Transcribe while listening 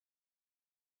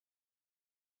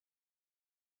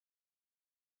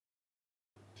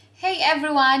Hey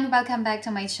everyone! Welcome back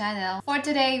to my channel. For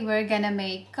today, we're gonna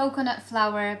make coconut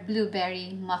flour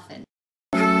blueberry muffin.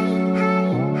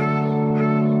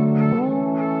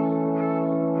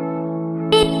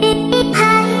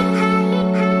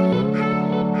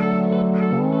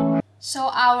 So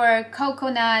our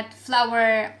coconut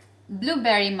flour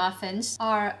blueberry muffins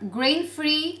are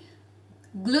grain-free,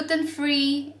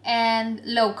 gluten-free, and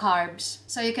low carbs.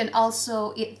 So you can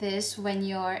also eat this when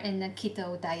you're in a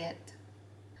keto diet.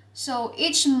 So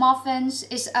each muffins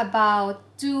is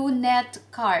about 2 net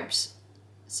carbs,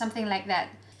 something like that.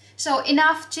 So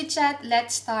enough chit chat,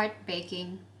 let's start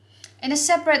baking. In a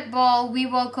separate bowl, we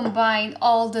will combine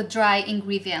all the dry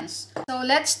ingredients. So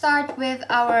let's start with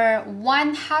our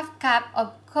 1/2 cup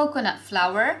of coconut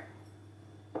flour.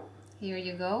 Here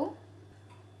you go.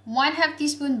 1/2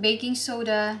 teaspoon baking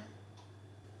soda,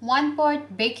 1/4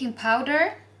 baking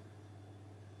powder,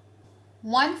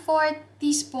 1/4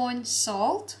 teaspoon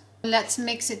salt. Let's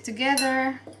mix it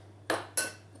together.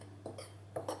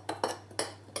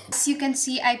 As you can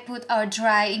see, I put our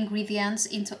dry ingredients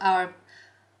into our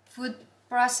food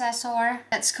processor.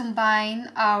 Let's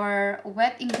combine our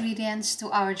wet ingredients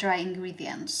to our dry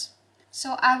ingredients.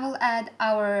 So I will add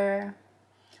our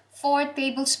 4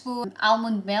 tablespoons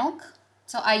almond milk.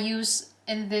 So I use,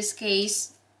 in this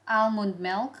case, almond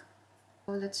milk.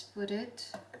 So let's put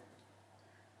it.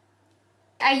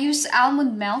 I use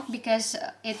almond milk because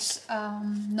it's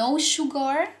no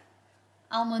sugar,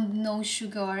 almond no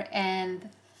sugar, and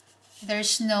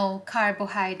there's no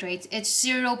carbohydrates. It's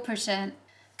 0%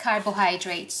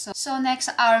 carbohydrates. So next,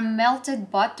 our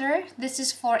melted butter. This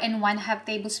is 4 1/2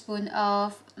 tablespoon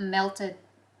of melted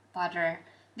butter.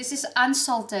 This is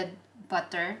unsalted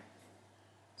butter.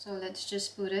 So let's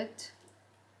just put it.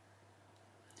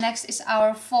 Next is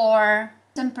our 4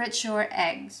 temperature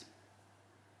eggs.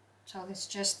 So let's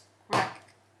just crack.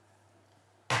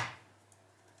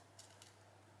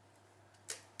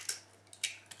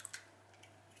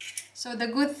 So the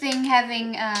good thing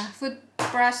having a food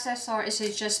processor is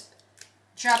you just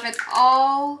drop it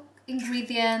all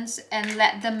ingredients and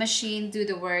let the machine do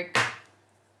the work.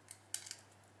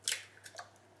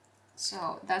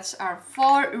 So that's our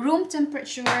 4 room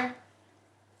temperature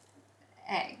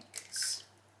eggs.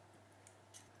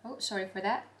 Oh, sorry for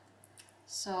that.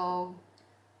 So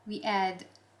we add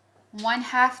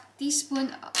 1/2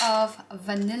 teaspoon of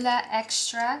vanilla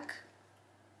extract,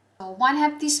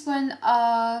 1/2 teaspoon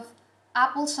of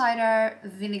apple cider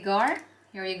vinegar.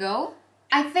 Here you go.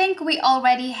 I think we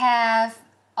already have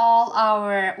all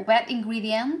our wet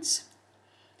ingredients.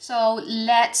 So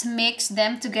let's mix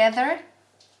them together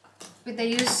with the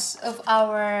use of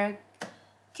our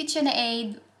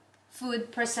KitchenAid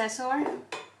food processor.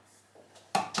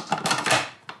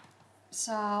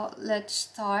 So let's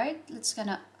start. Let's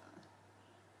gonna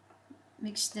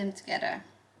mix them together.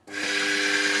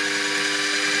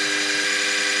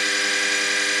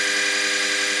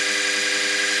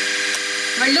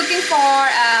 We're looking for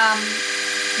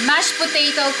mashed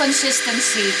potato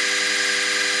consistency.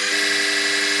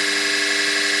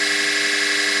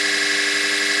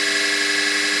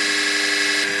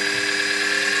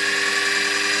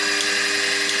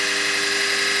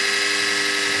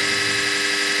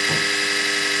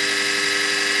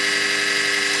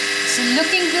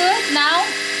 Looking good now.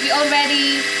 We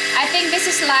already, I think this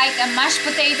is like a mashed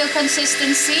potato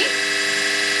consistency.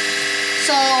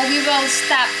 So we will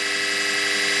stop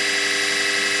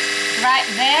right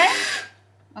there.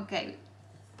 Okay.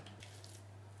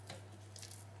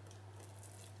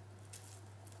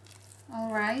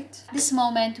 All right. At this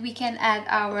moment, we can add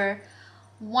our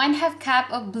 1/2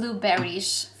 cup of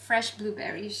blueberries, fresh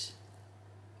blueberries.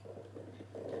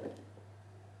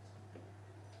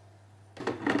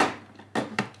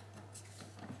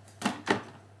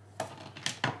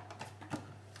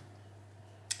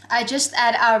 I just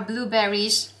add our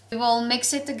blueberries. We will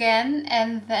mix it again,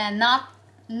 and then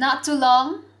not too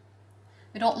long.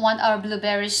 We don't want our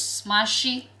blueberries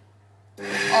smushy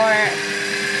or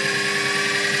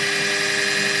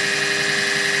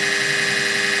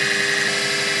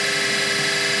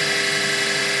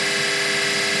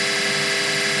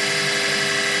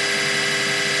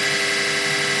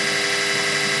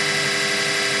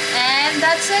and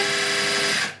that's it.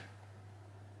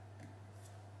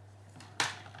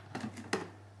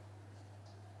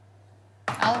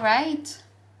 All right.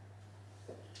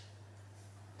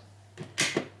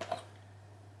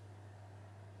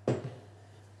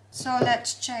 So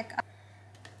let's check.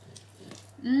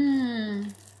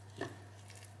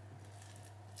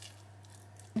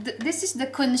 This is the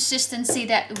consistency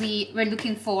that we were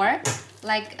looking for,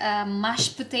 like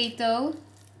mashed potato.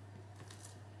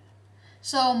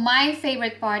 So my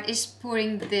favorite part is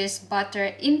pouring this butter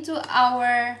into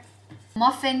our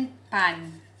muffin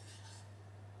pan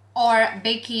or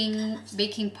baking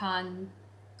pan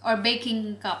or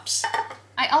baking cups.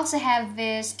 I also have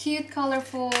this cute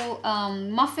colorful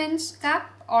muffins cup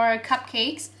or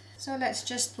cupcakes. So let's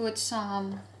just put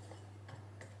some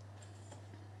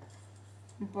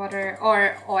butter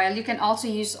or oil. You can also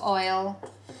use oil.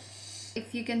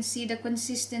 If you can see, the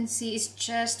consistency is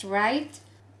just right.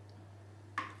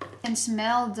 You can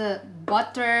smell the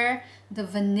butter, the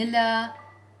vanilla,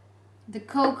 the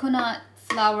coconut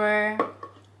flour,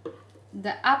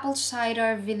 the apple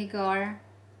cider vinegar.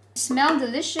 It smells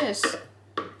delicious.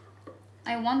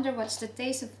 I wonder what's the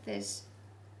taste of this.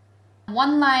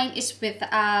 One line is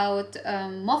without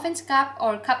muffins cup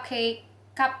or cupcake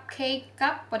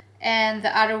cup, and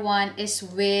the other one is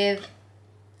with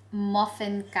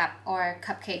muffin cup or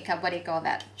cupcake cup. What do you call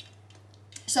that?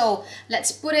 So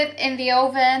let's put it in the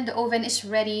oven. The oven is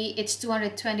ready. It's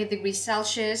 220 degrees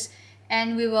Celsius,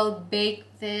 and we will bake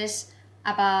this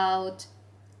about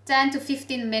 10 to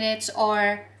 15 minutes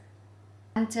or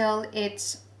until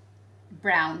it's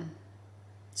brown.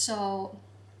 So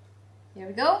here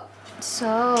we go.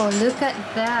 So look at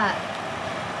that.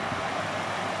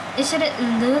 Isn't it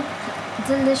look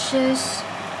delicious?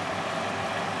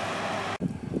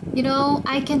 You know,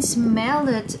 I can smell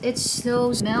it. It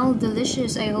so smells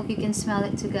delicious. I hope you can smell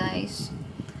it too, guys.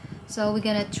 So we're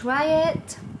gonna try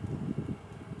it.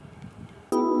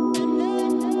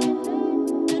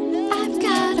 I've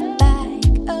got a bag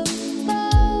of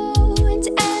bones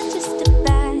and just a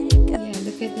bag of Yeah,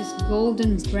 look at this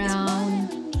golden brown.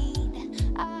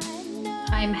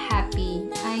 I'm happy.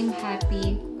 I'm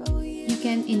happy. You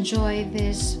can enjoy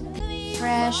this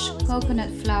fresh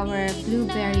coconut flour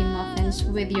blueberry muffins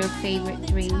with your favorite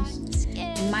drinks.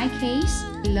 In my case,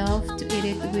 I love to eat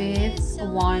it with a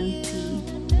warm tea.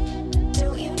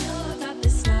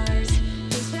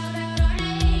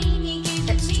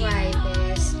 Let's try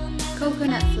this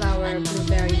coconut flour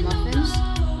blueberry muffins.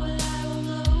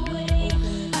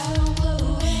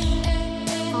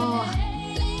 Oh,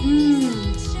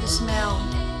 the smell.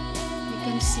 You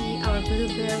can see our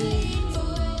blueberry.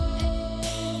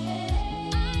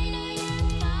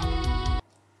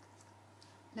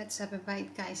 Let's have a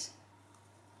bite, guys.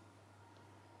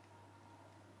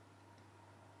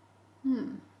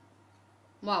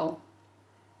 Wow.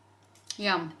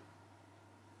 Yum.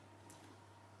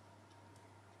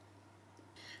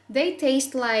 They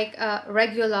taste like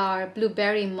regular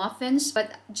blueberry muffins,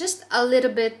 but just a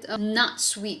little bit not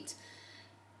sweet.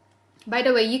 By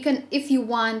the way, you can, if you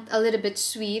want a little bit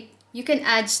sweet, you can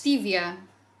add stevia.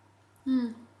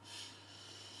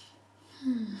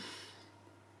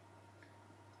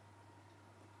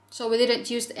 So we didn't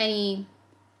use any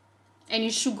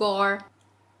sugar.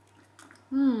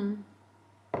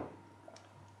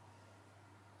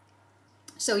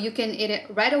 So you can eat it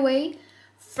right away,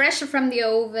 fresh from the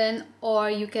oven, or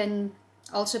you can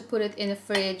also put it in the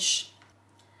fridge.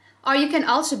 Or you can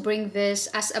also bring this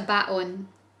as a baon.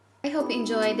 I hope you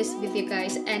enjoyed this video,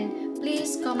 guys, and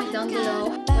please comment down below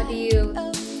what do you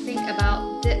think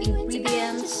about the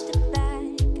ingredients.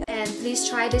 And please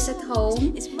try this at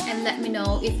home and let me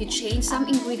know if you change some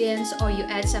ingredients or you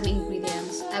add some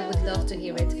ingredients. I would love to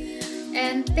hear it.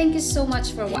 And thank you so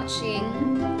much for watching,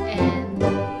 and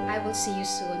I will see you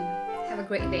soon. Have a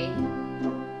great day.